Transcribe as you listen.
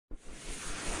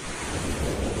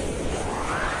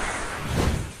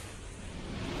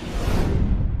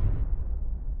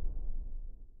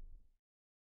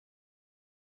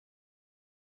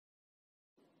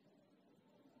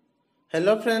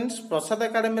Hello friends, प्रसाद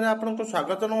academy आपको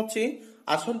स्वागत जनाऊँगी।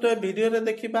 आसतु ए video रे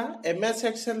देखिबा एमएस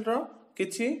एक्सेल रो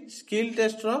किछि स्किल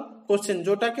टेस्ट रो क्वेश्चन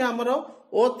जोटा कि हमर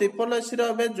ओ ट्रिपल एससी रो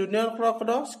बे जूनियर क्लर्क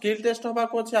रो स्किल टेस्ट होबा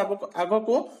को अछि आगो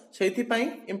को सेति पई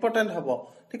इंपोर्टेंट हबो।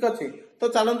 ठीक अछि, तो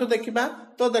चलंतु देखिबा।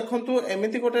 तो देखंतु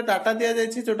एमिति गोटे डाटा दिया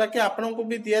जायछि जोटा कि आपनको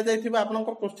भी दिया जायथिबा।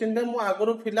 आपनको क्वेश्चन रे मु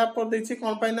आगरो फिलअप कर दैछि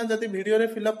कोन पई ना जदी वीडियो रे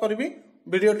फिलअप करबी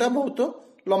वीडियोटा बहुत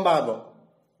लंबा हबो।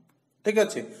 ठीक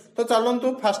अच्छे, तो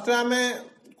चलतु फास्ट आम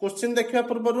क्वेश्चन देखा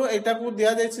पूर्व यहाँ को दि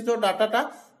जाइए जो डाटाटा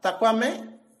ताको आम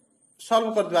सॉल्व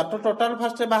करदिबा। तो टोटल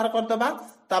फास्ट बाहर करदबा,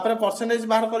 तापर परसेंटेज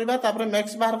बाहर करबा, तापर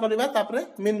मैक्स बाहर करबा,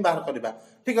 तापर मीन बाहर करबा।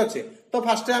 ठीक अच्छे, तो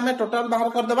फास्ट आम टोटल बाहर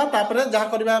करदबा, तापर जहाँ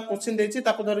करबा क्वेश्चन देछि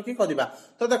ताको धरिकी करबा।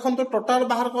 तो देखंतु टोटल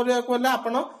बाहर करबा को हेले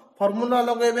आपण फार्मूला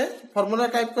लगेबे। फार्मूला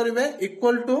टाइप करिवे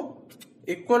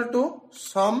equal to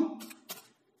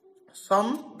some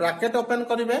bracket open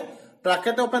करिवे।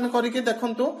 ब्रैकेट ओपन करके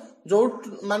देखंतु जो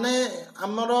माने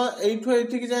हमर एठो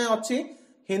एठिक जाय अछि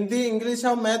हिंदी इंग्लिश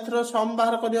और मैथ रो सम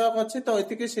बाहर करिया अछि। तो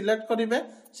एतिकी सिलेक्ट करिवे,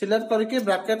 सिलेक्ट करके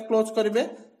ब्रैकेट क्लोज करिवे,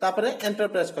 तापर एंटर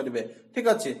प्रेस करिवे। ठीक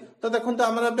अछि, तो देखंतु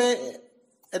हमर बे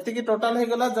एतिकी टोटल हे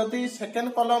गला। जदी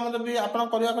सेकंड कॉलम रे भी आपण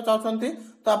करिया को चाहछंती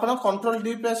तो आपण कंट्रोल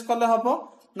डी प्रेस करले हबो,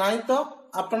 नाही तो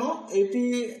आपण एटी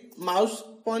माउस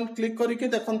पॉइंट क्लिक करके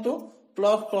देखंतु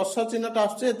प्लस चिन्हटा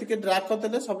आछे एतिकी ड्रैग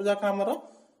करदेले सब जाका हमर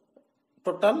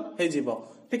टोटल हे जीवो।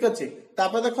 ठीक अछि,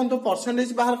 तापर देखंतु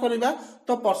परसेंटेज बाहर करिबा।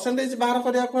 तो परसेंटेज बाहर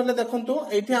करिया को हेले देखंतु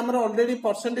एठी हमर ऑलरेडी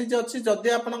परसेंटेज अछि। जदी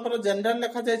आपनकर जनरल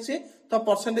लेखा जायछि तो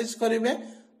परसेंटेज करिवे।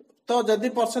 तो जदी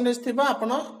परसेंटेज थिबा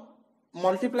आपण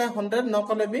मल्टीप्लाई 100 न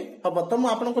कले भी हबो। तो मु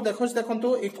आपनको देखौछ,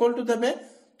 देखंतु इक्वल टू देबे।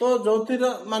 तो जोथिर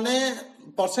माने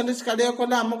परसेंटेज काढिया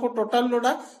कोले हमको टोटल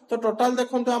लोडा। तो टोटल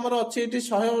देखंतु हमर अछि एठी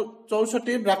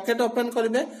 164। ब्रैकेट ओपन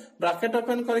करिवे, ब्रैकेट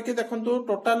ओपन करके देखंतु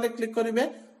टोटल ले क्लिक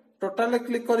करिवे। टोटल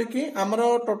क्लिक करके हमरो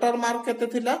टोटल मार्क केते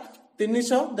थिला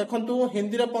 300। देखंतु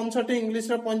हिंदी रो 65, इंग्लिश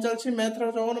रो 45, मैथ रो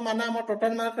 54 माने हम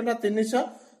टोटल मार्क हला 300।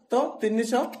 तो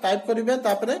 300 टाइप करिवे,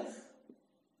 तापरे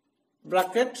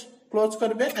ब्रैकेट क्लोज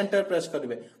करिवे, एंटर प्रेस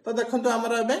करिवे। तो देखंतु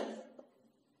हमरो एबे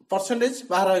परसेंटेज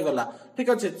बाहर हो गला। ठीक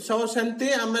अछि, सो सेंती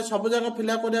हमें सब जगह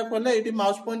फिल करिया कोले एटी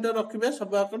माउस पॉइंटर रखिबे,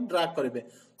 सब जगह ड्रैग करिवे,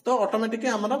 तो ऑटोमेटिक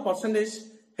हमरो परसेंटेज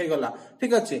हे गला।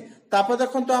 ठीक अछि, तापर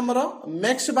देखंतु हमरो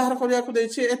मैक्स बाहर करिया को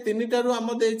देछि। ए तीनिटा रो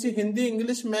हम देछि हिंदी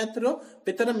इंग्लिश मैथ रो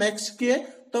भीतर मैक्स किए।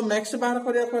 तो मैक्स बाहर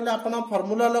करिया को हेले आपण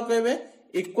फार्मूला लगेबे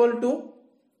इक्वल टू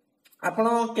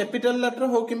आपण कैपिटल लेटर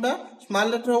हो किबा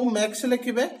स्मॉल लेटर हो मैक्स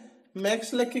लिखिबे।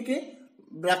 मैक्स लिखिकी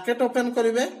ब्रैकेट ओपन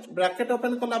करिवे। ब्रैकेट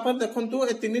ओपन कला पर देखंतु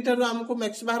ए तीनिटा रो हमको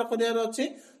मैक्स बाहर करिया रो अछि।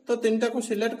 तो तीनटा को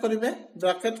सिलेक्ट करिवे,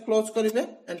 ब्रैकेट क्लोज करिवे,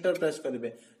 एंटर प्रेस करिवे।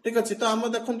 ठीक अछि, तो हम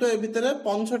देखंतु ए भितरे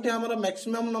 65 हमर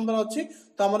मैक्सिमम नंबर अछि।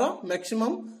 तो हमर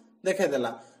मैक्सिमम देखाइ देला।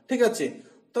 ठीक अछि,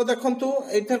 तो देखंतु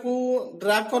एठा को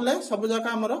ड्रैग करले सब जगह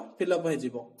हमर फिल अप हो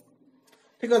जिवो।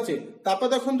 ठीक अछि, तापर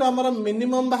देखंतु हमर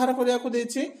मिनिमम बाहर करिया को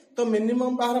देछि। तो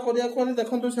मिनिमम बाहर करिया को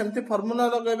देखंतु सेमति फार्मूला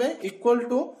लगेबे इक्वल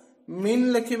टू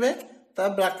मीन लिखिबे, ता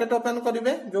ब्रैकेट ओपन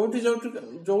करिवे।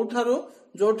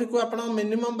 जोठी को आपण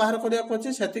मिनिमम बाहर करिया को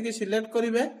अछि सेति की सिलेक्ट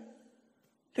करिवे।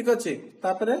 ठीक अछि,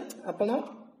 तापरे आपण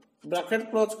ब्रैकेट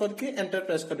क्लोज करके एंटर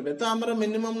प्रेस करिवे। तो हमर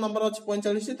मिनिमम नंबर अछि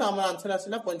 45। तो हमर आंसर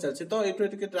आसिला 45। तो एटू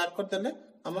एटिके ड्रैग कर देले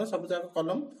हमर सब जगह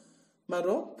कॉलम बा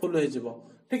रो फुल हो जिवो।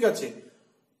 ठीक अछि,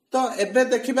 तो एबे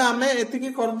देखिबा हमें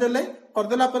एतिकी कर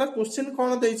देला पर क्वेश्चन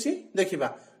कोन देछि देखिबा।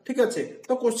 ठीक अछि,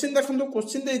 तो क्वेश्चन देखंतु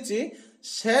क्वेश्चन देछि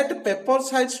set paper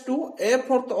size to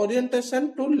A4 orientation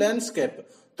to landscape.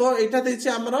 तो एटा देछि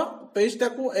हमर पेज टा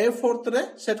को A4 रे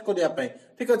सेट करिया पई।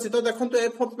 ठीक अछि, तो देखंतु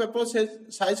A4 पेपर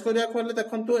साइज करिया को हेले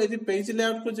देखंतु एजी पेज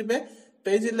लेआउट को जिबे।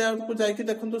 पेज लेआउट को जाईकी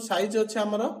देखंतु साइज अछि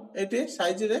हमर एटी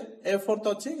साइज रे A4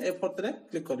 अछि। A4 रे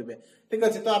क्लिक करिवे। ठीक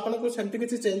अछि, तो आपन को सेंति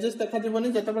किछि चेंजेस देखा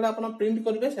दिबोनी। जते बेला आपन प्रिंट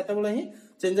करिवे सेते बेला ही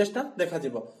चेंजेसटा देखा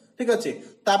दिबो। ठीक अछि,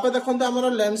 तापर देखंतु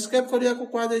हमर लैंडस्केप करिया को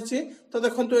कुआ जाईछि। तो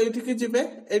देखंतु एठी की जिबे,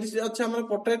 एठी अछि हमर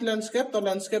पोर्ट्रेट लैंडस्केप। तो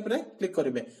लैंडस्केप रे क्लिक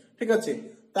करिवे। ठीक अछि,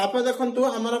 तापर देखंतु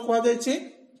हमर कुआ जाईछि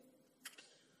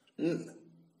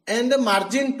एंड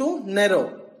मार्जिन टू नैरो।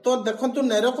 तो देखंतु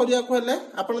नैरो करिया को हेले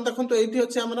आपण देखंतु एठी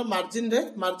अछि हमर मार्जिन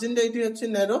रे एठी अछि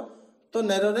नैरो। तो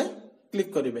नैरो रे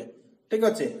क्लिक करिवे। ठीक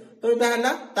अछि, तो एटा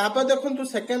हला। तापर देखंतु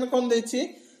सेकंड कोन देछि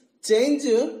change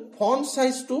font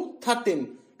size to 13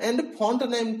 and font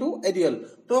name to aerial.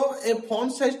 तो ए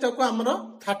फॉन्ट साइज टा को हमर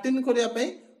 13 करिया पई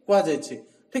कुआ जाईछि।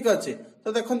 ठीक अछि,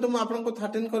 तो देखंतु म आपन को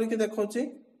 13 करके देखौछि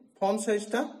फॉन्ट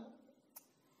साइज टा।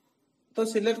 तो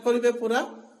सिलेक्ट करिवे पूरा।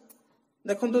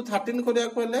 देखंतु 13 करिया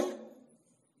को हेले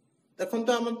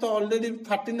देखंतु हमर तो ऑलरेडी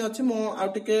 13 अछि। मो आ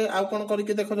टिके आ कोन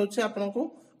करके देखा दोछि आपन को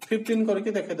 15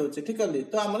 करके देखा दोछि। ठीक अछि,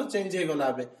 तो हमर चेंज हे गला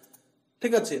बे।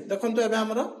 ठीक अछि, देखंतु एबे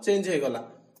हमर चेंज हे गला।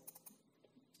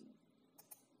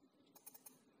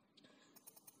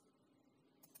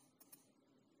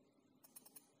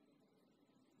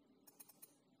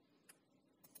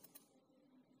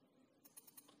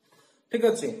 ठीक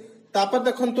अच्छे तापर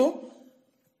देखंतु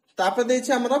तापर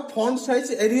देछि हमर फॉन्ट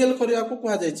साइज एरियल करिया को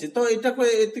कहा जायछि तो एटा को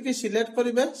एतिकी सिलेक्ट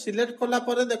करिवे सिलेक्ट कला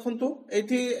परे देखंतु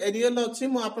एठी एरियल अछि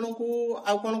मु आपन को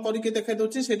आ कोन करि के देखाइ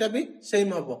दोछि सेटा भी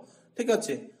सेम हबो ठीक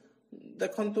अच्छे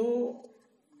देखंतु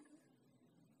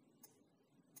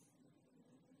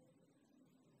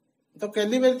तो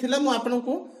कैलिबर थिला मु आपन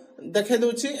को देखाइ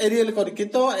दोछि एरियल करके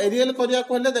तो एरियल करिया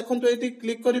को हले देखंतु एठी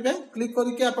क्लिक करिवे क्लिक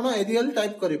करके आपन एरियल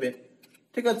टाइप करिवे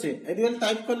ठीक अच्छे एरियल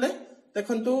टाइप करले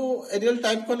देखंतु एरियल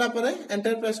टाइप कला परे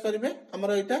एंटर प्रेस करिवे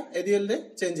हमर एटा एरियल रे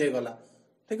चेंज हे गला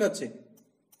ठीक अच्छे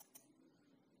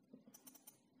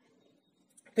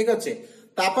ठीक अच्छे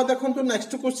तापर देखंतु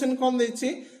नेक्स्ट क्वेश्चन कोन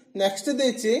देछि नेक्स्ट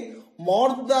देछि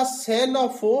मर्ज द सेल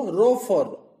ऑफ रो 4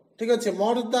 ठीक अच्छे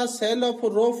merge the cell of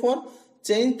row 4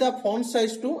 change the font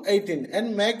size to 18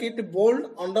 and make it bold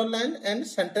underline and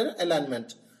center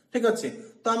alignment ठीक अच्छे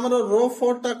तो हमर रो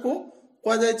 4 टाको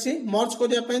को जायछि मर्ज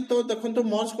करिया पय तो देखंतु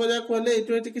मर्ज करिया को हले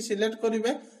एटो एटी की सिलेक्ट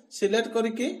करिवे सिलेक्ट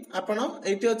करके आपण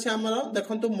एटी अछि हमर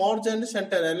देखंतु मर्ज एंड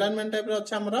सेंटर अलाइनमेंट टाइप रे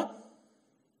अछि हमर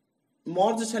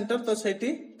मर्ज सेंटर तो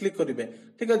सेठी क्लिक करिवे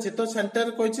ठीक अछि तो सेंटर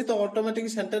कहिछि तो ऑटोमेटिक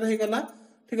सेंटर हे गला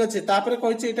ठीक अछि तापर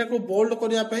कहिछि एटा को बोल्ड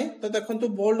करिया पय तो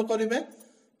देखंतु बोल्ड करिवे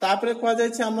तापर को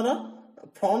जायछि हमर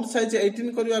फॉन्ट साइज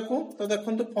 18 करिया को तो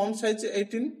देखंतु फॉन्ट साइज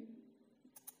 18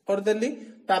 कर देली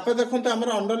तापर देखंतु हमर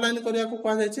अंडरलाइन करिया को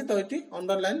कहा जायछि तो एटी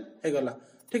अंडरलाइन हे गला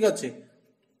ठीक अछि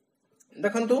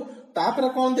देखंतु तापर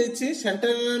कोन देछि सेंटर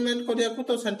अलाइनमेंट करिया को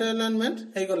तो सेंटर अलाइनमेंट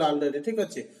हे गला ऑलरेडी ठीक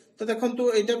अछि तो देखंतु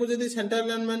एटा को जदी सेंटर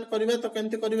अलाइनमेंट करिवे तो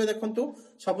केमति करिवे देखंतु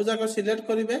सब जागा सिलेक्ट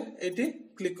करिवे एटी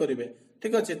क्लिक करिवे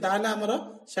ठीक अछि ताहाले हमर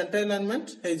सेंटर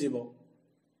अलाइनमेंट हे जिवो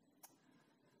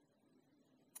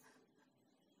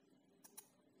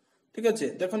ठीक अच्छे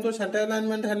देखंतु सेंटर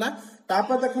अलाइनमेंट हैला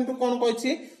तापर देखंतु कोन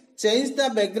कहछि change the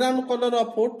background colour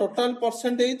of total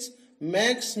percentage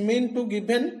max mean to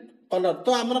given colour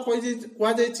तो हमरा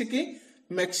कह जायछि कि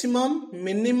मैक्सिमम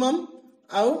मिनिमम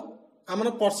आउ हमर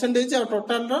परसेंटेज और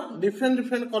टोटल रो डिफरेंट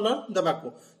डिफरेंट कलर देबाको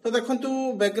तो देखंतु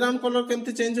बैकग्राउंड कलर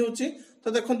केमति चेंज होछि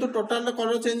तो देखंतु टोटल रो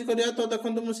कलर चेंज करिया तो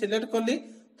देखंतु मु सिलेक्ट करली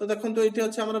तो देखंतु एठी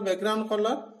अछि हमर बैकग्राउंड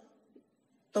कलर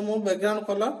तो मु बैकग्राउंड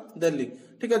कलर देली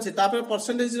ठीक अछि तापर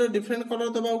परसेंटेज रो डिफरेंट कलर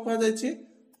दबाउ कहा जायछि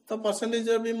तो परसेंटेज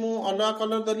रो भी मु अलग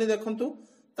कलर देली देखंतु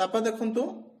तापर देखंतु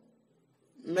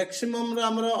मैक्सिमम रो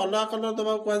हमर अलग कलर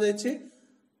दबाउ कहा जायछि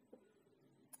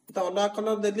तो अलग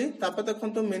कलर देली तापर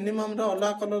देखंतु मिनिमम रो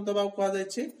अलग कलर दबाउ कहा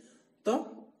जायछि तो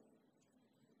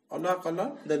अलग कलर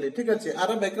देली ठीक अछि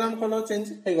आरो बैकग्राउंड कलर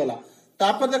चेंज हे गला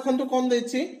तापर देखंतु कोन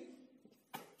देछि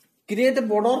create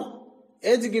border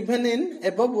as given in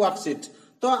above worksheet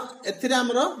तो एथिरे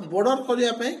हमरो बॉर्डर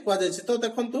करिया पय को जायछि तो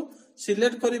देखंतु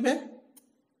सिलेक्ट करिवे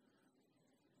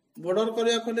बॉर्डर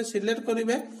करिया कोले सिलेक्ट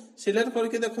करिवे सिलेक्ट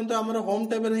करके देखंतु हमरो होम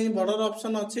टैब रे ही बॉर्डर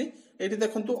ऑप्शन अछि एठी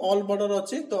देखंतु ऑल बॉर्डर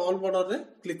अछि तो ऑल बॉर्डर रे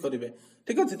क्लिक करिवे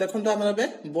ठीक अछि देखंतु हमरा बे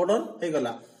बॉर्डर हे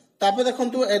गला तापर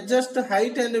देखंतु adjust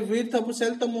height and width of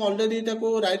cell तो मु ऑलरेडी एटा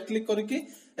को राइट क्लिक करके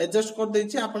एडजस्ट कर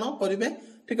देछि आपण करिवे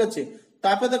ठीक अछि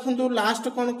तापर देखंतु last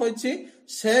cone कहछि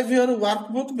save your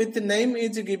workbook with name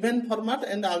is given format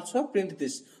and also print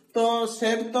this तो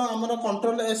सेव तो हमर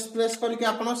कंट्रोल एस प्रेस करके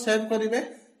आपण सेव करिवे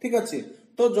ठीक अछि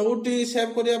तो जोटी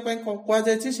सेव करिया पय कोआ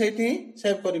जायछि सेठी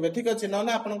सेव करिवे ठीक अछि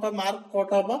नले आपन को मार्क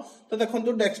कट हबो तो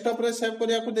देखंतु डेस्कटॉप रे सेव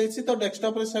करिया को देछि तो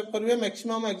डेस्कटॉप रे सेव करिवे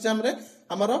मैक्सिमम एग्जाम रे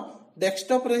हमर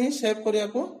डेस्कटॉप रे ही सेव करिया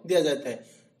को दिया जायथाय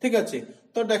ठीक अछि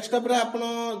तो डेस्कटॉप रे आपण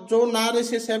जो ना रे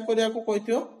से सेव करिया को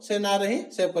कहिथियो से ना रे ही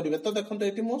सेव करिवे तो देखंतु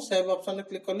एठी मु सेव ऑप्शन रे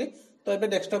क्लिक करली तो एबे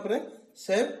डेस्कटॉप रे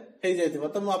सेव हे जायथिबो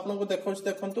तो मु आपन को देखौछ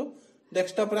देखंतु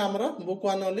डेस्कटॉप रे हमर बुक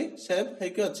वन ओनली सेव हे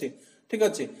के अछि ठीक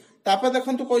अछि तापर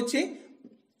देखंतु कहिछि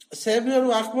save your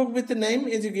workbook with name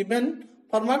is given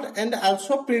format and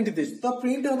also print this तो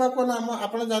प्रिंट होबा को नाम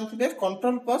आपण जानथिबे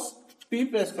कंट्रोल प्लस पी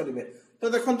प्रेस करिवे तो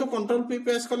देखंतु कंट्रोल पी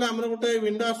प्रेस करले हमर गोटे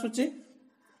विंडो आसुची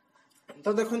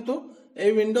तो देखंतु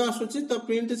ए विंडो आसुची तो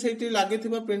प्रिंट सेठी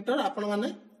लागिथिबा प्रिंटर आपण माने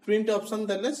प्रिंट ऑप्शन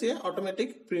देले से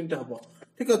ऑटोमेटिक प्रिंट हबो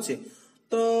ठीक अछि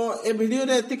तो ए वीडियो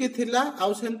रे एति की थिला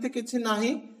आउ सेमति किछि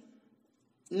नाही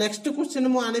नेक्स्ट क्वेश्चन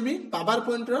मु आनिबी पावर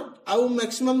पॉइंट रो आउ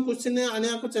मैक्सिमम क्वेश्चन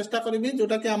आनिया को चेष्टा करबी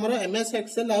जोटा कि हमर एमएस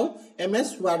एक्सेल आउ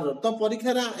एमएस वर्ड रो तो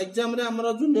परीक्षा रे एग्जाम रे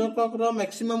हमर जूनियर क्लर्क रो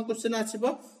मैक्सिमम क्वेश्चन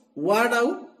आसीबो वर्ड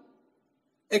आउ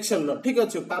एक्सेल रो ठीक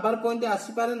अछि पावर पॉइंट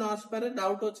आसी पारे न आसी पारे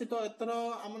डाउट अछि तो एतर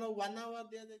हमर 1 आवर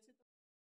दिया जाय